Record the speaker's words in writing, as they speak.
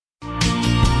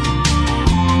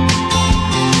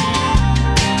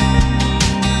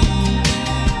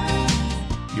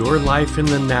Your Life in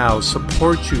the Now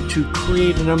supports you to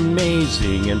create an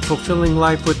amazing and fulfilling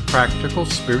life with practical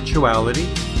spirituality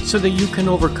so that you can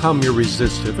overcome your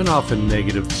resistive and often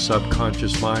negative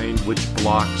subconscious mind which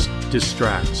blocks,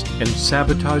 distracts, and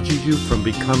sabotages you from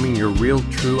becoming your real,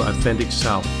 true, authentic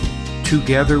self.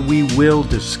 Together we will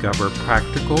discover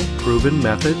practical, proven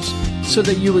methods so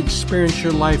that you experience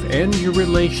your life and your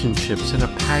relationships in a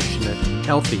passionate,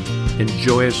 healthy, and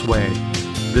joyous way.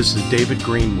 This is David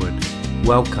Greenwood.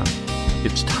 Welcome.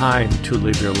 It's time to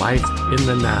live your life in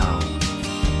the now.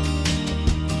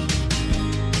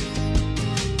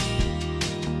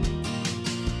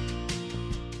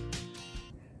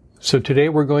 So today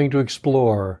we're going to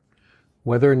explore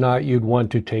whether or not you'd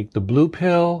want to take the blue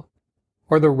pill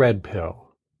or the red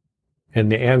pill.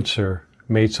 And the answer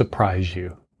may surprise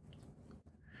you.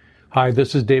 Hi,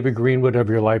 this is David Greenwood of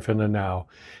Your Life in the Now,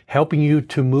 helping you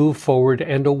to move forward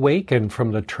and awaken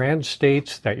from the trance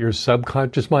states that your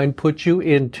subconscious mind puts you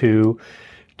into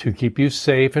to keep you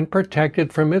safe and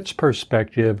protected from its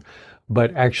perspective,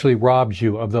 but actually robs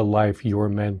you of the life you were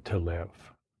meant to live.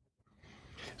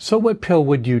 So what pill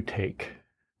would you take?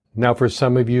 Now, for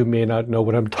some of you may not know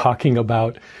what I'm talking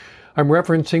about. I'm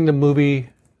referencing the movie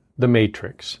The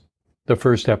Matrix, the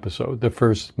first episode, the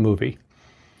first movie.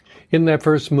 In that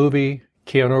first movie,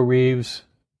 Keanu Reeves'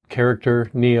 character,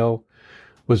 Neo,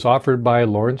 was offered by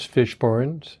Lawrence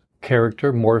Fishburne's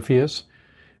character, Morpheus,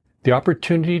 the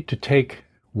opportunity to take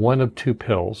one of two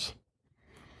pills.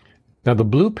 Now, the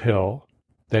blue pill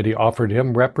that he offered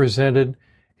him represented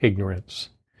ignorance,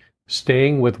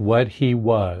 staying with what he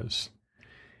was,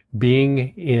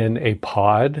 being in a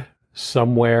pod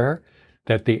somewhere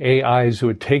that the AIs who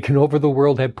had taken over the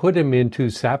world had put him into,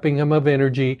 sapping him of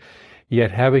energy, yet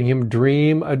having him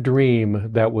dream a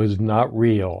dream that was not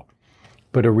real,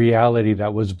 but a reality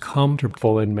that was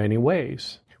comfortable in many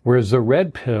ways. Whereas the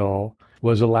red pill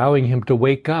was allowing him to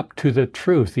wake up to the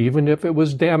truth, even if it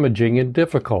was damaging and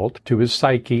difficult to his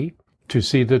psyche, to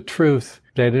see the truth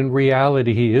that in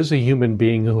reality he is a human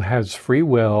being who has free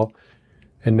will,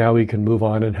 and now he can move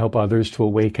on and help others to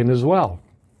awaken as well.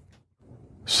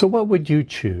 So what would you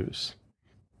choose?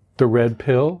 The red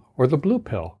pill or the blue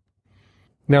pill?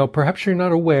 Now, perhaps you're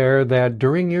not aware that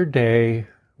during your day,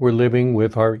 we're living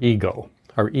with our ego,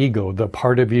 the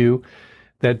part of you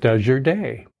that does your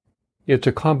day. It's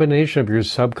a combination of your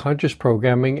subconscious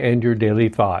programming and your daily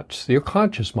thoughts, your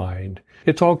conscious mind.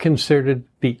 It's all considered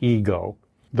the ego,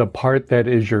 the part that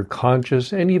is your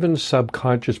conscious and even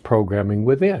subconscious programming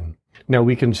within. Now,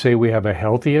 we can say we have a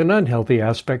healthy and unhealthy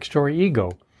aspects to our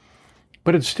ego,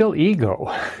 but it's still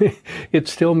ego. It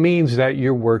still means that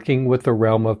you're working with the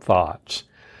realm of thoughts,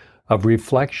 of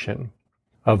reflection,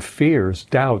 of fears,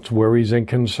 doubts, worries, and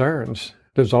concerns.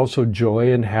 There's also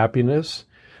joy and happiness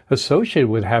associated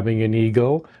with having an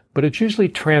ego, but it's usually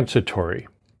transitory.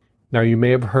 Now, you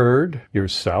may have heard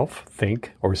yourself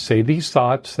think or say these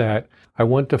thoughts that I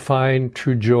want to find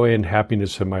true joy and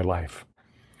happiness in my life.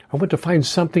 I want to find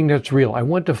something that's real. I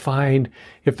want to find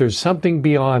if there's something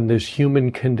beyond this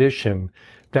human condition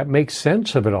that makes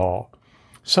sense of it all,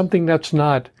 something that's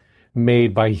not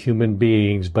made by human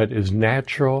beings, but is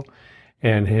natural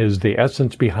and is the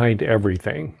essence behind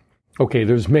everything. Okay,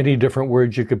 there's many different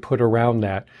words you could put around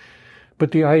that,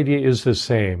 but the idea is the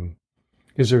same.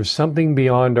 Is there something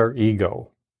beyond our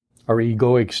ego, our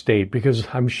egoic state? Because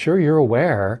I'm sure you're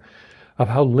aware of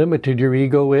how limited your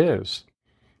ego is.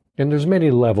 And there's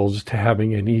many levels to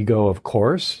having an ego, of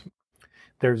course.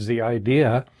 There's the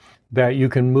idea that you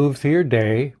can move through your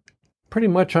day pretty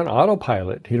much on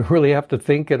autopilot. You don't really have to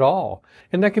think at all.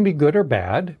 And that can be good or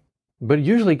bad, but it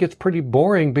usually gets pretty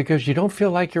boring because you don't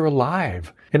feel like you're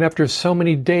alive. And after so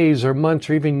many days or months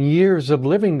or even years of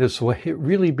living this way, it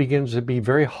really begins to be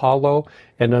very hollow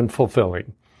and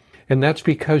unfulfilling. And that's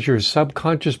because your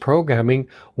subconscious programming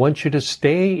wants you to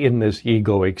stay in this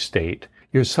egoic state.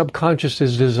 Your subconscious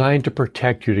is designed to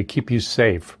protect you, to keep you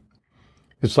safe.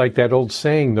 It's like that old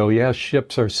saying, though, yes,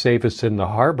 ships are safest in the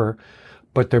harbor,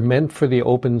 but they're meant for the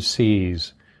open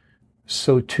seas.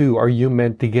 So too are you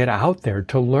meant to get out there,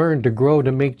 to learn, to grow,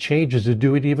 to make changes, to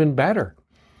do it even better.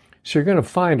 So you're going to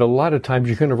find a lot of times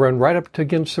you're going to run right up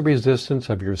against the resistance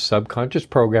of your subconscious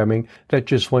programming that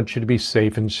just wants you to be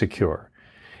safe and secure.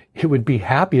 It would be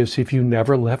happiest if you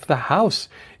never left the house,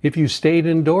 if you stayed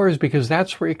indoors, because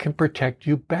that's where it can protect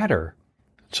you better.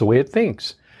 That's the way it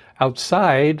thinks.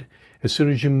 Outside, as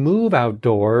soon as you move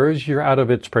outdoors, you're out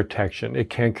of its protection. It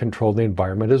can't control the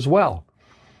environment as well.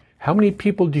 How many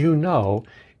people do you know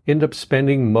end up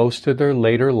spending most of their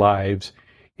later lives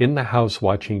in the house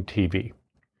watching TV?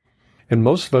 And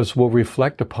most of us will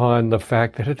reflect upon the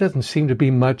fact that it doesn't seem to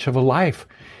be much of a life.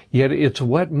 Yet it's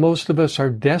what most of us are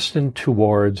destined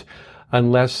towards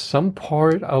unless some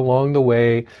part along the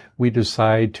way we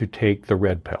decide to take the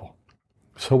red pill.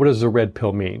 So what does the red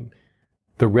pill mean?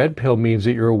 The red pill means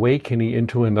that you're awakening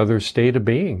into another state of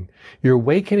being. You're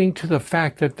awakening to the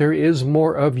fact that there is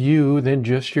more of you than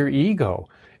just your ego.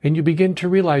 And you begin to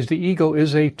realize the ego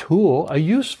is a tool, a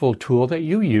useful tool that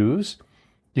you use.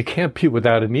 You can't be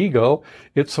without an ego.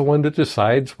 It's the one that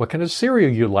decides what kind of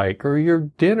cereal you like, or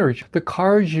your dinner, the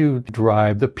cars you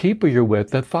drive, the people you're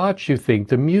with, the thoughts you think,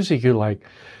 the music you like,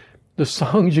 the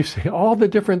songs you sing, all the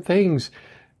different things.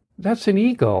 That's an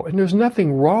ego, and there's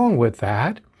nothing wrong with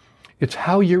that. It's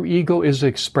how your ego is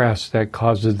expressed that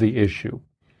causes the issue.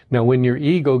 Now, when your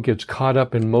ego gets caught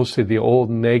up in mostly the old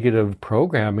negative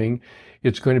programming,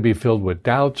 it's going to be filled with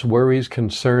doubts, worries,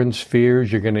 concerns,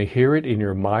 fears. You're going to hear it in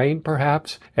your mind,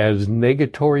 perhaps, as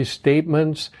negatory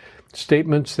statements,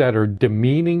 statements that are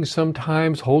demeaning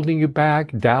sometimes, holding you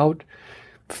back, doubt,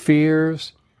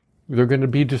 fears. They're going to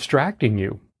be distracting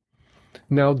you.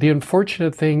 Now, the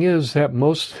unfortunate thing is that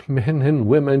most men and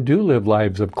women do live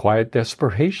lives of quiet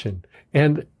desperation.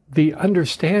 And the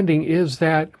understanding is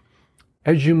that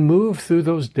as you move through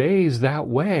those days that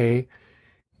way,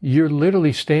 you're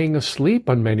literally staying asleep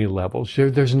on many levels.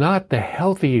 There's not the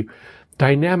healthy,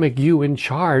 dynamic you in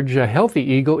charge, a healthy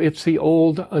ego. It's the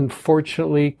old,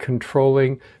 unfortunately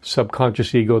controlling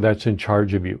subconscious ego that's in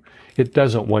charge of you. It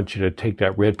doesn't want you to take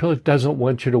that red pill. It doesn't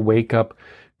want you to wake up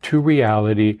to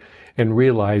reality and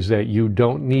realize that you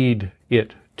don't need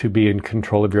it to be in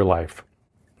control of your life.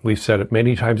 We've said it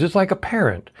many times. It's like a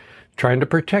parent trying to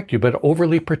protect you, but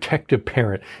overly protective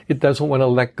parent. It doesn't want to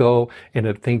let go, and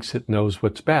it thinks it knows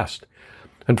what's best.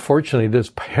 Unfortunately,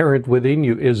 this parent within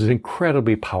you is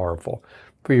incredibly powerful.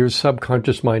 For your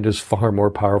subconscious mind is far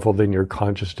more powerful than your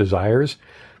conscious desires.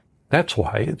 That's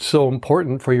why it's so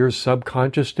important for your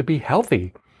subconscious to be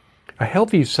healthy. A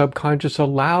healthy subconscious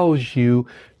allows you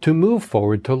to move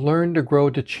forward, to learn, to grow,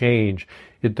 to change.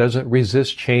 It doesn't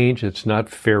resist change. It's not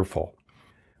fearful.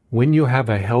 When you have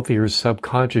a healthier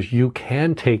subconscious, you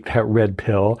can take that red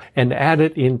pill and add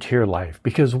it into your life.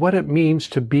 Because what it means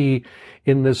to be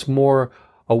in this more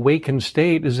awakened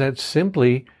state is that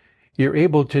simply you're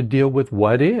able to deal with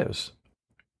what is.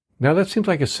 Now that seems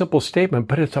like a simple statement,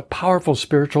 but it's a powerful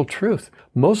spiritual truth.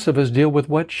 Most of us deal with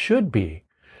what should be.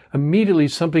 Immediately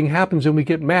something happens and we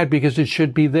get mad because it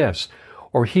should be this,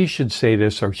 or he should say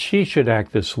this, or she should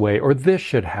act this way, or this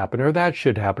should happen, or that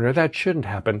should happen, or that shouldn't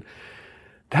happen.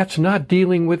 That's not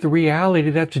dealing with reality.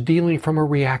 That's dealing from a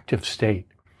reactive state.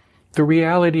 The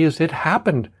reality is it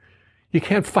happened. You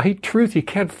can't fight truth. You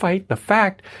can't fight the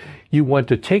fact. You want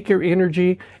to take your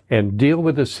energy and deal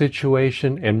with the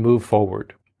situation and move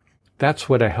forward. That's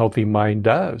what a healthy mind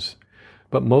does.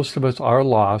 But most of us are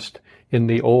lost in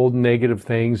the old negative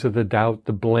things of the doubt,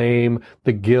 the blame,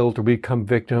 the guilt, or become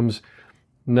victims.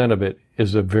 None of it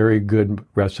is a very good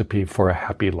recipe for a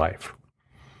happy life.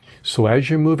 So as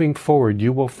you're moving forward,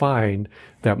 you will find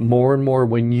that more and more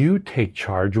when you take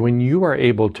charge, when you are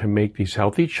able to make these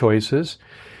healthy choices,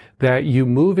 that you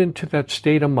move into that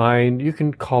state of mind. You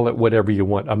can call it whatever you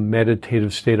want, a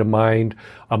meditative state of mind,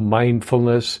 a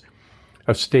mindfulness,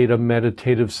 a state of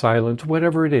meditative silence,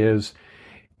 whatever it is.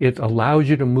 It allows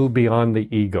you to move beyond the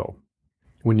ego.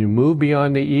 When you move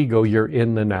beyond the ego, you're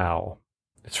in the now.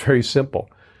 It's very simple.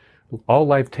 All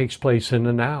life takes place in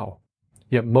the now.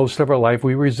 Yet most of our life,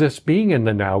 we resist being in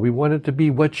the now. We want it to be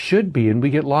what should be, and we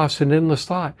get lost in endless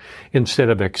thought. Instead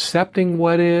of accepting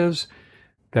what is,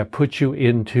 that puts you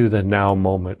into the now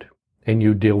moment, and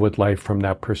you deal with life from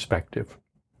that perspective.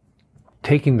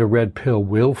 Taking the red pill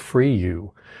will free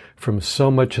you from so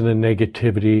much of the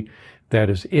negativity that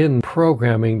is in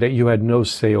programming that you had no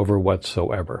say over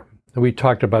whatsoever. And we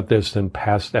talked about this in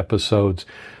past episodes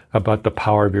about the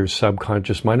power of your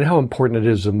subconscious mind and how important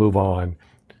it is to move on.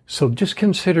 So just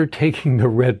consider taking the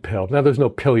red pill. Now, there's no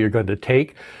pill you're going to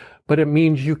take, but it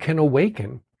means you can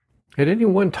awaken. At any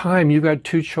one time, you got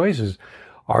two choices.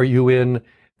 Are you in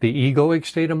the egoic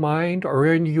state of mind, or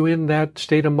are you in that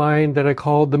state of mind that I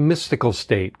call the mystical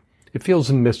state? It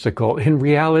feels mystical. In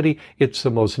reality, it's the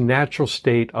most natural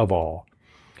state of all.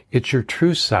 It's your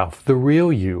true self, the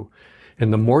real you.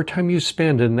 And the more time you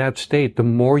spend in that state, the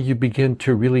more you begin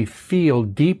to really feel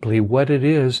deeply what it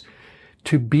is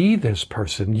to be this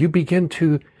person. You begin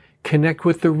to connect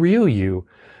with the real you,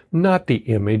 not the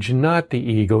image, not the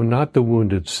ego, not the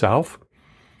wounded self.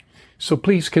 So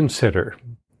please consider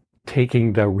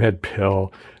taking the red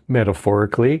pill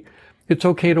metaphorically. It's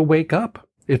okay to wake up.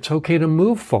 It's okay to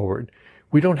move forward.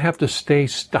 We don't have to stay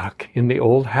stuck in the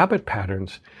old habit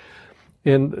patterns.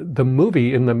 In the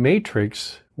movie, in The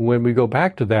Matrix, when we go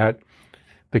back to that,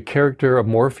 the character of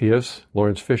Morpheus,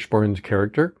 Lawrence Fishburne's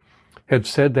character, had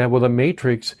said that, well, the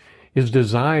Matrix is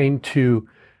designed to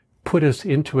put us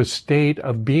into a state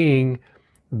of being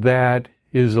that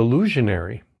is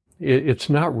illusionary. It's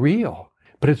not real.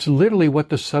 But it's literally what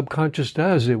the subconscious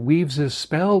does. It weaves this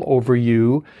spell over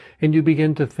you, and you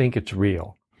begin to think it's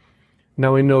real.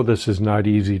 Now, I know this is not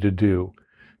easy to do.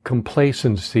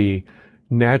 Complacency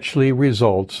naturally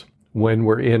results when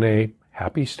we're in a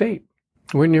happy state.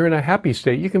 When you're in a happy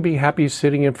state, you can be happy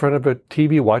sitting in front of a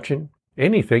TV watching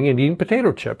anything and eating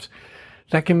potato chips.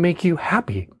 That can make you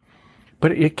happy.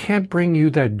 But it can't bring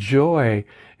you that joy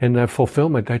and that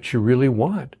fulfillment that you really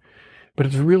want. But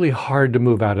it's really hard to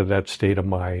move out of that state of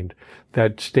mind,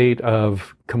 that state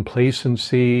of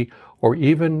complacency or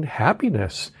even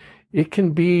happiness. It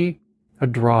can be a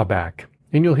drawback.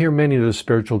 And you'll hear many of the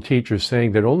spiritual teachers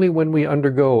saying that only when we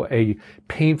undergo a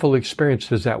painful experience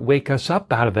does that wake us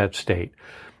up out of that state.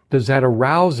 Does that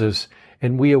arouse us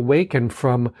and we awaken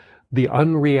from the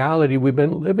unreality we've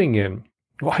been living in?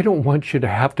 Well, I don't want you to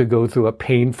have to go through a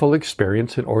painful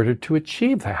experience in order to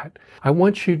achieve that. I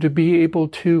want you to be able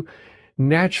to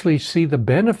naturally see the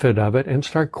benefit of it and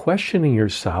start questioning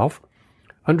yourself,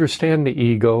 understand the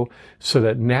ego, so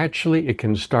that naturally it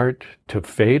can start to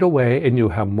fade away and you'll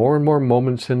have more and more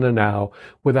moments in the now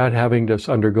without having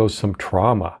to undergo some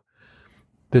trauma.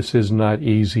 This is not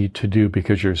easy to do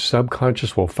because your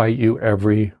subconscious will fight you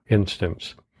every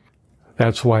instance.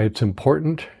 That's why it's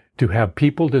important to have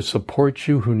people to support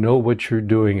you who know what you're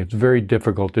doing. It's very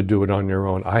difficult to do it on your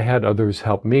own. I had others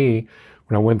help me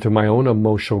when I went through my own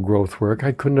emotional growth work.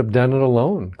 I couldn't have done it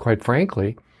alone, quite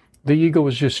frankly. The ego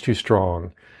was just too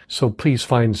strong. So please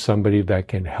find somebody that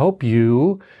can help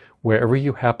you wherever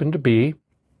you happen to be.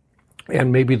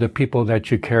 And maybe the people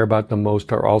that you care about the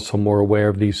most are also more aware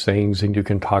of these things and you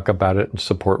can talk about it and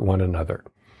support one another.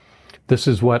 This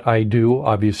is what I do,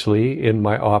 obviously, in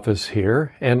my office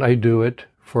here, and I do it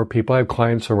for people. I have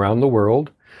clients around the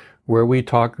world where we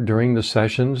talk during the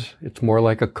sessions. It's more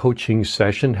like a coaching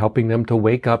session, helping them to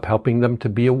wake up, helping them to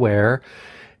be aware.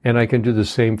 And I can do the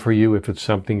same for you if it's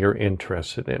something you're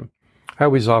interested in. I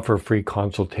always offer a free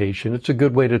consultation. It's a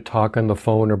good way to talk on the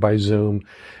phone or by Zoom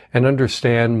and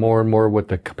understand more and more what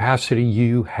the capacity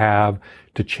you have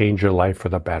to change your life for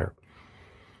the better.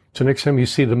 So next time you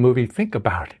see the movie, think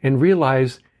about it and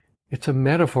realize it's a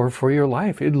metaphor for your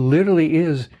life. It literally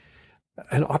is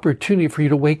an opportunity for you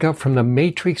to wake up from the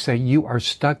matrix that you are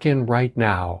stuck in right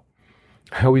now.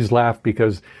 I always laugh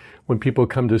because when people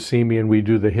come to see me and we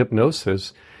do the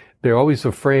hypnosis, they're always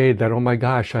afraid that, oh my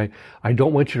gosh, I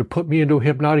don't want you to put me into a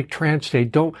hypnotic trance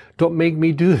state. Don't make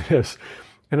me do this.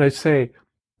 And I say,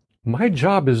 my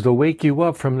job is to wake you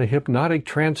up from the hypnotic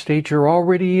trance state you're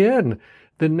already in,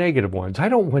 the negative ones. I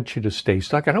don't want you to stay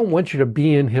stuck. I don't want you to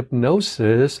be in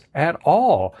hypnosis at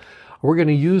all. We're going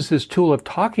to use this tool of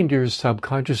talking to your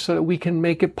subconscious so that we can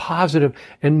make it positive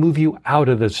and move you out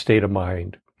of this state of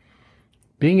mind.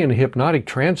 Being in a hypnotic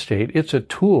trance state, it's a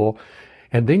tool,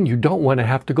 and then you don't want to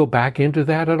have to go back into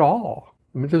that at all.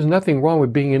 I mean, there's nothing wrong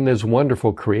with being in this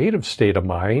wonderful creative state of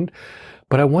mind,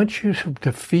 but I want you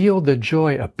to feel the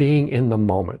joy of being in the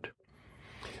moment.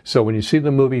 So when you see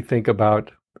the movie, think about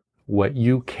what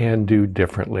you can do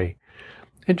differently.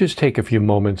 And just take a few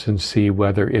moments and see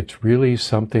whether it's really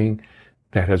something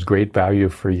that has great value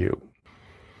for you.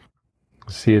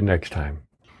 See you next time.